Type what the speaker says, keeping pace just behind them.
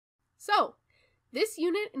So, this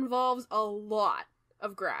unit involves a lot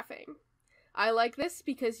of graphing. I like this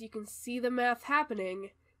because you can see the math happening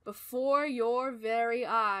before your very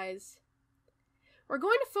eyes. We're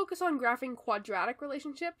going to focus on graphing quadratic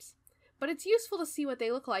relationships, but it's useful to see what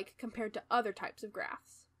they look like compared to other types of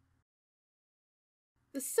graphs.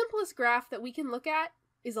 The simplest graph that we can look at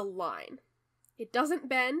is a line. It doesn't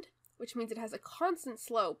bend, which means it has a constant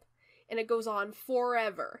slope, and it goes on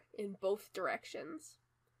forever in both directions.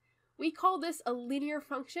 We call this a linear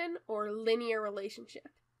function or linear relationship,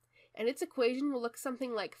 and its equation will look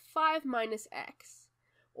something like 5 minus x,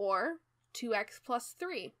 or 2x plus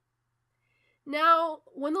 3. Now,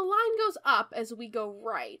 when the line goes up as we go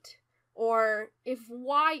right, or if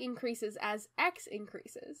y increases as x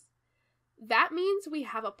increases, that means we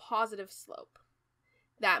have a positive slope.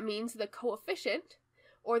 That means the coefficient,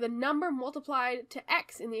 or the number multiplied to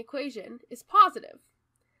x in the equation, is positive,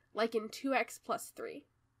 like in 2x plus 3.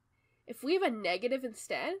 If we have a negative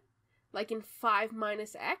instead, like in 5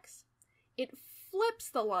 minus x, it flips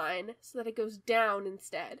the line so that it goes down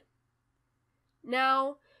instead.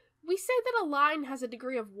 Now, we say that a line has a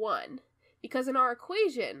degree of 1 because in our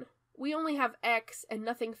equation, we only have x and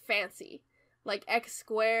nothing fancy, like x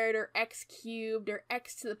squared or x cubed or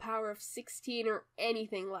x to the power of 16 or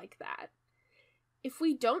anything like that. If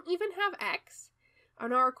we don't even have x,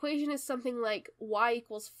 and our equation is something like y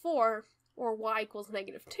equals 4 or y equals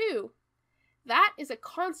negative 2, that is a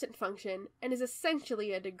constant function and is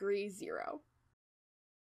essentially a degree 0.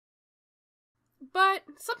 But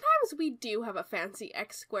sometimes we do have a fancy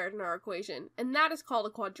x squared in our equation, and that is called a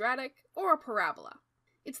quadratic or a parabola.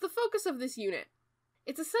 It's the focus of this unit.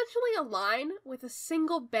 It's essentially a line with a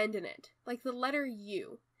single bend in it, like the letter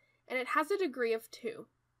U, and it has a degree of 2,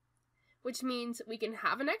 which means we can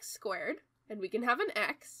have an x squared, and we can have an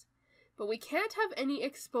x, but we can't have any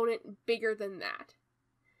exponent bigger than that.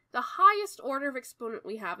 The highest order of exponent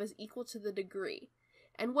we have is equal to the degree,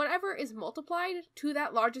 and whatever is multiplied to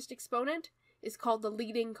that largest exponent is called the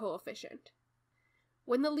leading coefficient.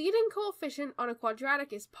 When the leading coefficient on a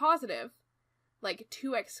quadratic is positive, like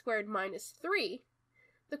 2x squared minus 3,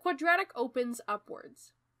 the quadratic opens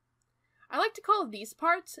upwards. I like to call these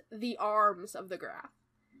parts the arms of the graph.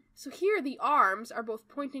 So here the arms are both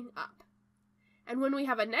pointing up. And when we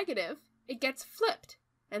have a negative, it gets flipped,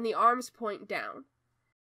 and the arms point down.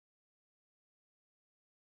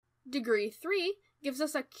 Degree 3 gives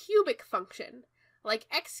us a cubic function, like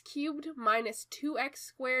x cubed minus 2x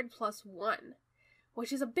squared plus 1,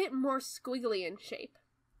 which is a bit more squiggly in shape.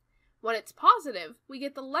 When it's positive, we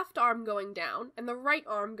get the left arm going down and the right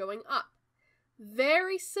arm going up,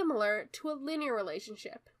 very similar to a linear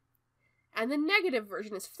relationship. And the negative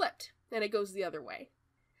version is flipped, and it goes the other way.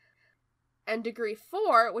 And degree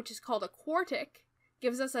 4, which is called a quartic,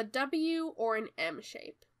 gives us a W or an M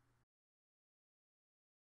shape.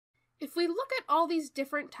 If we look at all these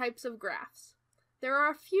different types of graphs, there are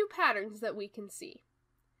a few patterns that we can see.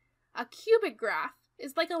 A cubic graph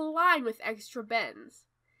is like a line with extra bends,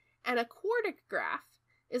 and a quartic graph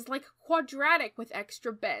is like a quadratic with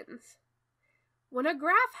extra bends. When a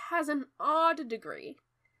graph has an odd degree,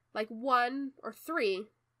 like 1 or 3,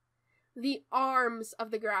 the arms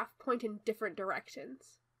of the graph point in different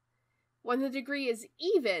directions. When the degree is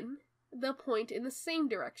even, they'll point in the same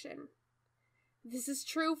direction. This is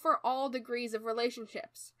true for all degrees of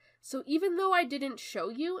relationships, so even though I didn't show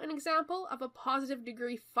you an example of a positive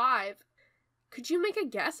degree 5, could you make a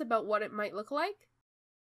guess about what it might look like?